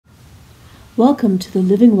Welcome to the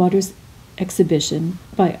Living Waters exhibition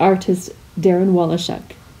by artist Darren Woluschuk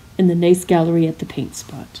in the Nice Gallery at the Paint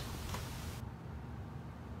Spot.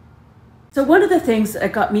 So one of the things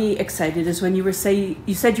that got me excited is when you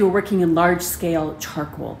said you were working in large-scale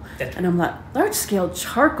charcoal. And I'm like, large-scale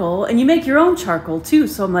charcoal? And you make your own charcoal too.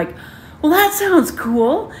 So I'm like, well, that sounds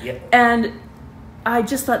cool. Yep. And I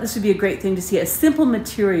just thought this would be a great thing to see, a simple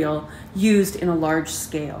material used in a large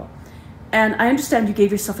scale. And I understand you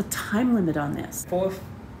gave yourself a time limit on this.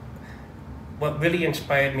 What really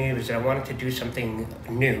inspired me was that I wanted to do something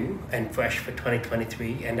new and fresh for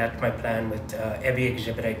 2023, and that's my plan with every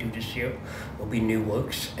exhibit I do this year will be new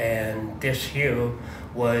works. And this year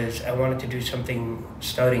was I wanted to do something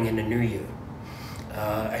starting in the new year.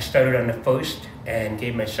 I started on the 1st and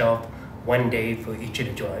gave myself 1 day for each of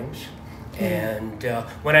the drawings. And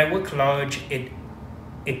when I work large,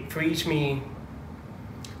 it frees me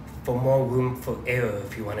for more room for error,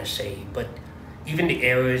 if you want to say, but even the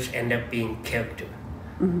errors end up being character.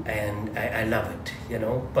 And I love it, you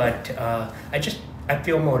know, but I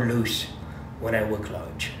feel more loose when I work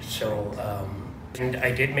large. So and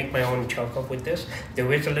I did make my own charcoal with this.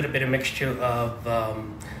 There is a little bit of mixture of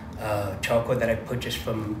charcoal that I purchased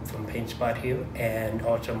from Paint Spot here, and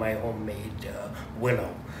also my homemade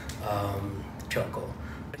willow charcoal.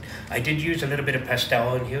 I did use a little bit of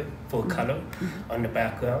pastel in here for color on the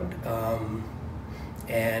background,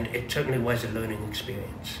 and it certainly was a learning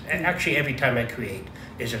experience. Actually, every time I create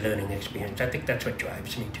is a learning experience. I think that's what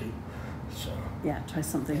drives me too. So yeah, try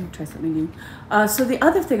something new. So the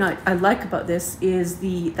other thing I like about this is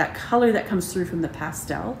that color that comes through from the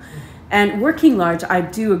pastel. And working large, I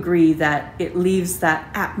do agree that it leaves that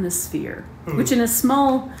atmosphere, which in a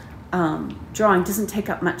small drawing doesn't take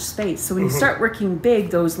up much space. So when you start working big,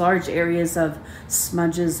 those large areas of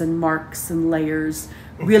smudges and marks and layers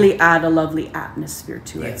really add a lovely atmosphere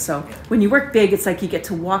to it. So when you work big, it's like you get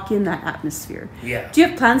to walk in that atmosphere. Yeah. Do you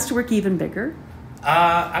have plans to work even bigger?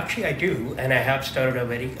 Actually, I do, and I have started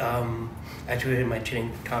already. As we were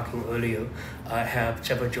talking earlier, I have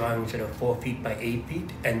several drawings that are 4 feet by 8 feet,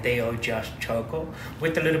 and they are just charcoal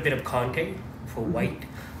with a little bit of conte for white.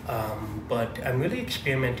 But I'm really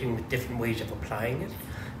experimenting with different ways of applying it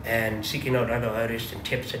and seeking out other artists and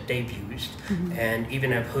tips that they've used. And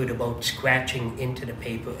even I've heard about scratching into the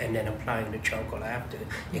paper and then applying the charcoal after.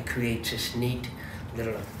 It creates this neat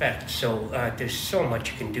little effect. So there's so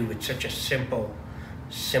much you can do with such a simple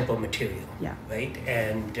material, right?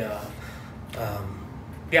 And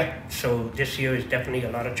yeah, so this year is definitely a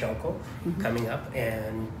lot of charcoal coming up,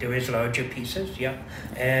 and there is larger pieces,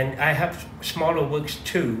 and I have smaller works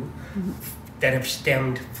too that have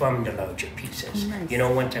stemmed from the larger pieces. You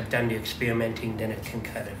know, once I've done the experimenting, then it can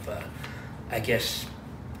kind of, I guess,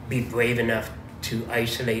 be brave enough to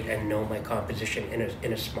isolate and know my composition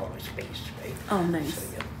in a smaller space, right? Oh, nice.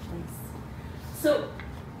 So, nice. So,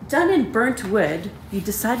 done in burnt wood, you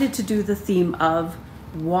decided to do the theme of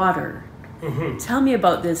water. Tell me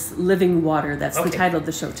about this living water. That's the title of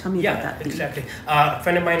the show. Tell me about that theme. Exactly. A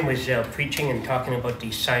friend of mine was preaching and talking about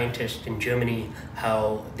these scientists in Germany,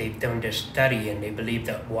 how they've done this study and they believe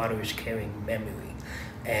that water is carrying memory.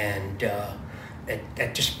 And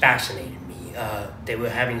it just fascinated me. They were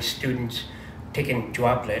having students taking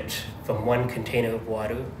droplets from one container of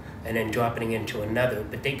water and then dropping it into another,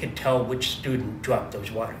 but they could tell which student dropped those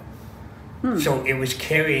water. So it was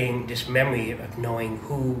carrying this memory of knowing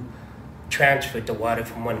who transferred the water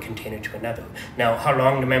from one container to another. Now, how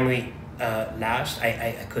long the memory lasts,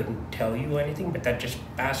 I couldn't tell you anything, but that just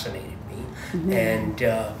fascinated me. And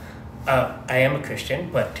I am a Christian,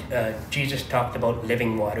 but Jesus talked about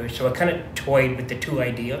living water, so I kind of toyed with the two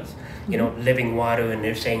ideas, you know, living water, and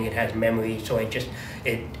they're saying it has memory, so I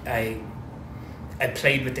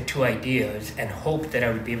played with the two ideas and hoped that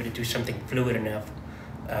I would be able to do something fluid enough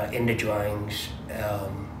in the drawings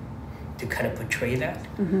to kind of portray that.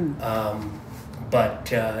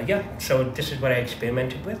 But yeah, so this is what I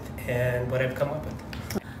experimented with and what I've come up with.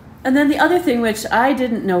 And then the other thing, which I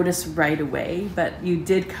didn't notice right away, but you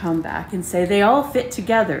did come back and say they all fit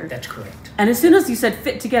together. That's correct. And as soon as you said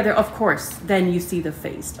fit together, of course, then you see the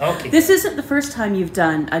face. Okay. This isn't the first time you've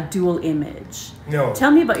done a dual image. No.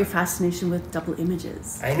 Tell me about your fascination with double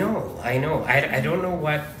images. I know. I don't know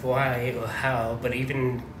why or how, but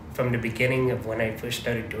even from the beginning of when I first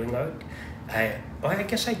started doing art, I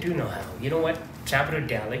guess I do know how. You know what? Salvador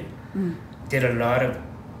Dali did a lot of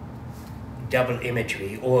double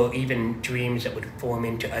imagery, or even dreams that would form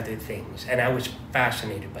into other things, and I was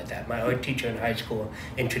fascinated by that. My art teacher in high school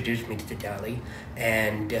introduced me to Dali,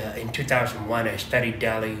 and in 2001 I studied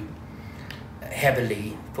Dali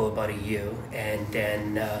heavily for about a year, and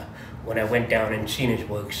then when I went down and seen his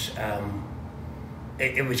works,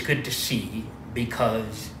 it was good to see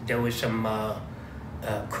because there was some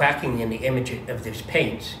cracking in the image of those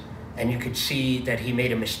paints, and you could see that he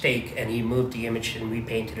made a mistake and he moved the image and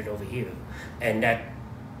repainted it over here. And that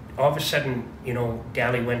all of a sudden, you know,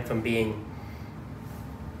 Dali went from being,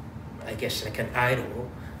 I guess, like an idol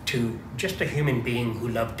to just a human being who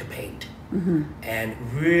loved to paint. And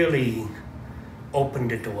really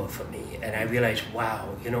opened the door for me. And I realized,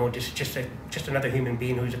 wow, you know, this is just another human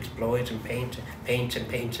being who explores and paints,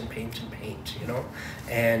 you know.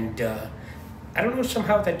 And I don't know,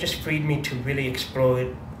 somehow that just freed me to really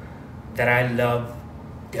explore that I love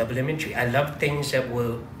double imagery. I love things that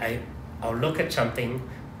I'll look at something,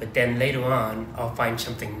 but then later on, I'll find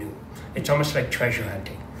something new. It's almost like treasure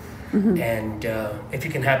hunting. And if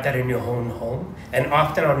you can have that in your own home, and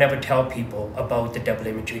often I'll never tell people about the double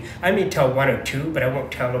imagery. I may tell one or two, but I won't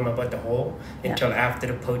tell them about the whole until after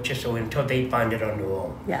the purchase or until they find it on their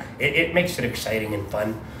own. It makes it exciting and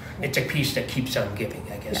fun. It's a piece that keeps on giving,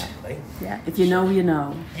 I guess, right? If you know, you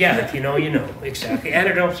know. If you know, you know, exactly. And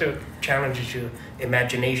it also challenges your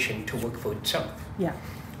imagination to work for itself.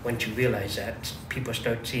 Once you realize that, people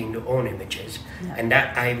start seeing their own images, and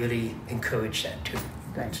that I really encourage that too.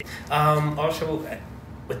 Also,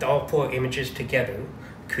 with all 4 images together,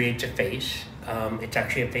 creates a face. It's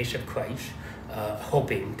actually a face of Christ,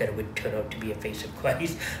 hoping that it would turn out to be a face of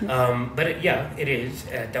Christ. But it is.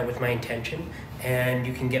 That was my intention. And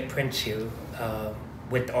you can get prints here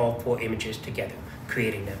with all 4 images together,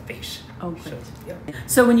 creating that face. Oh, great.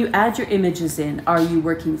 So when you add your images in, are you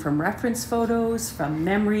working from reference photos, from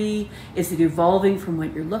memory? Is it evolving from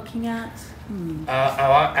what you're looking at?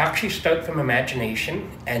 I'll actually start from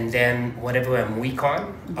imagination, and then whatever I'm weak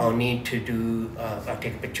on, I'll need to do, I'll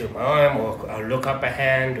take a picture of my arm, or I'll look up a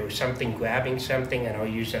hand or something, grabbing something, and I'll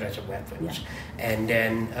use that as a reference. And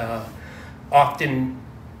then often,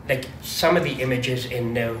 like some of the images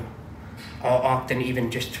in there, I'll often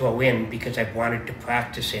even just throw in because I've wanted to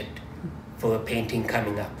practice it for a painting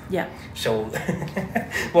coming up. So,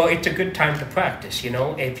 well, it's a good time to practice, you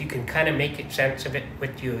know. If you can kind of make sense of it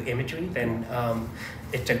with your imagery, then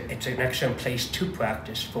it's an excellent place to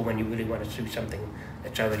practice for when you really want to do something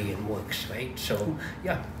that's already in works, right? So,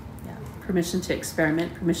 Permission to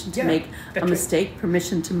experiment, permission to make a mistake,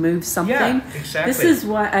 permission to move something. Exactly. This is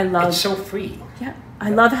why I love... It's so free. I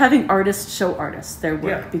love having artists show artists their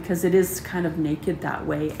work because it is kind of naked that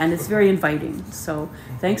way, and it's very inviting. So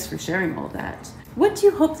thanks for sharing all that. What do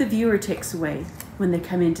you hope the viewer takes away when they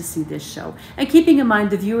come in to see this show? And keeping in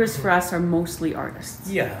mind the viewers for us are mostly artists.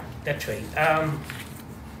 That's right.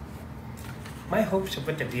 My hopes of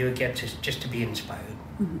what the viewer gets is just to be inspired.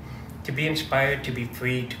 To be inspired, to be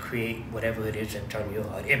free to create whatever it is that's on your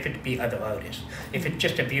heart, if it be other artists. If it's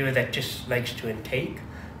just a viewer that just likes to intake,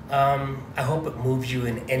 I hope it moves you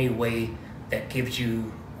in any way that gives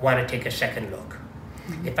you want to take a second look.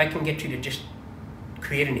 If I can get you to just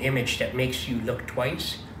create an image that makes you look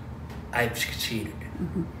twice, I've succeeded.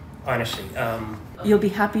 Honestly. You'll be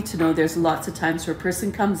happy to know there's lots of times where a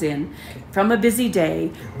person comes in from a busy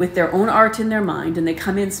day with their own art in their mind, and they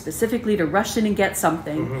come in specifically to rush in and get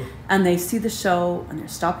something, and they see the show and they're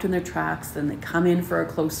stopped in their tracks, then they come in for a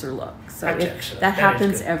closer look. So that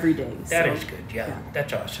happens every day. That is good,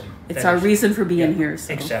 that's awesome. It's our reason for being here.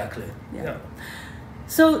 So. Exactly.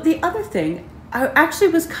 So the other thing, I actually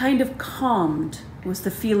was kind of calmed, was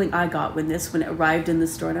the feeling I got when it arrived in the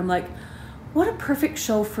store, and I'm like, what a perfect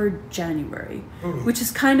show for January, which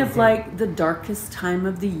is kind of like the darkest time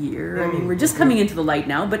of the year. I mean, we're just coming into the light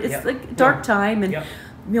now, but it's like dark time and, you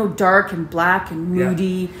know, dark and black and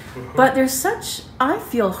moody. But there's such, I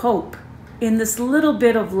feel, hope in this little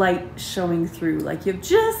bit of light showing through. Like you have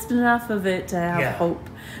just enough of it to have hope.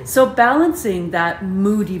 So balancing that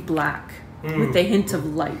moody black with a hint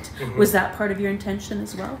of light, was that part of your intention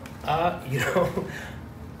as well? You know,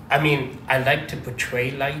 I mean, I like to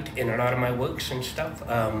portray light in a lot of my works and stuff.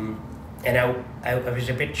 And I was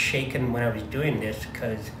a bit shaken when I was doing this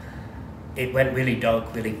because it went really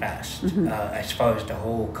dark really fast as far as the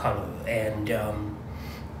whole color. And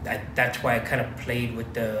that's why I kind of played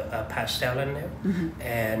with the pastel in there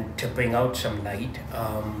and to bring out some light.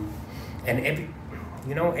 And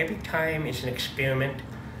every time it's an experiment,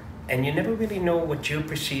 and you never really know what you're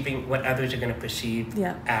perceiving, what others are going to perceive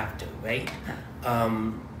after, right?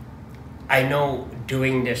 I know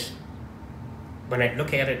doing this, when I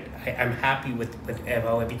look at it, I'm happy with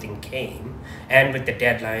how everything came, and with the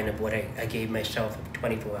deadline of what I gave myself of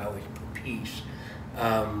 24 hours per piece.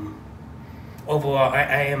 Overall,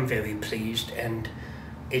 I am very pleased, and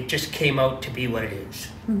it just came out to be what it is,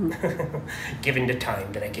 given the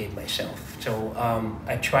time that I gave myself. So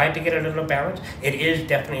I tried to get a little balance. It is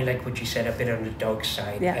definitely, like what you said, a bit on the dark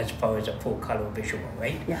side as far as a full color visual,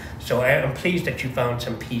 right? Yeah. So I'm pleased that you found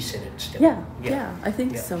some peace in it still. Yeah, I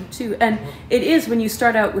think so too. And it is when you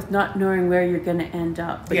start out with not knowing where you're going to end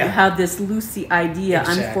up, but you have this loosey idea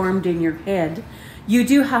unformed in your head, you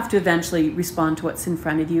do have to eventually respond to what's in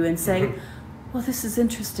front of you and say, well, this is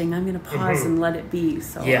interesting. I'm going to pause and let it be.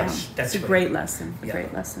 So that's it's a great lesson.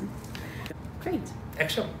 Great lesson. Great.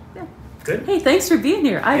 Excellent. Yeah. Good. Hey, thanks for being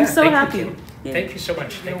here. I'm so happy. Thank you so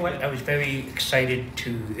much. You know what? I was very excited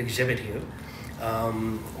to exhibit here.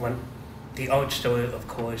 The art store, of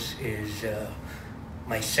course, is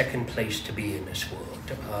my second place to be in this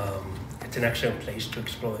world. It's an excellent place to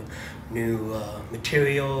explore new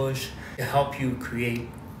materials, to help you create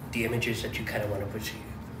the images that you kind of want to perceive.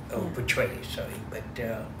 Portray, but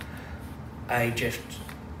I just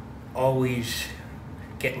always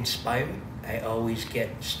get inspired, I always get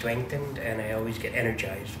strengthened, and I always get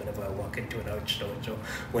energized whenever I walk into an art store. So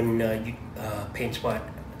when Paint Spot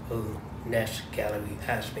Nest Gallery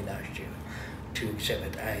asked me last year to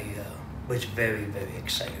exhibit, I was very, very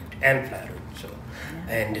excited and flattered. So,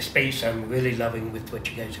 and the space I'm really loving with what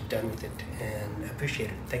you guys have done with it, and I appreciate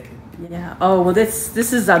it. Thank you. Yeah. Oh, well, this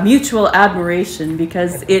is a mutual admiration,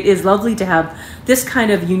 because it is lovely to have this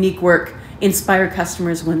kind of unique work inspire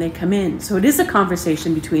customers when they come in. So it is a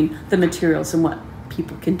conversation between the materials and what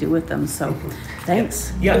people can do with them. So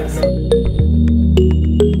thanks. Yeah.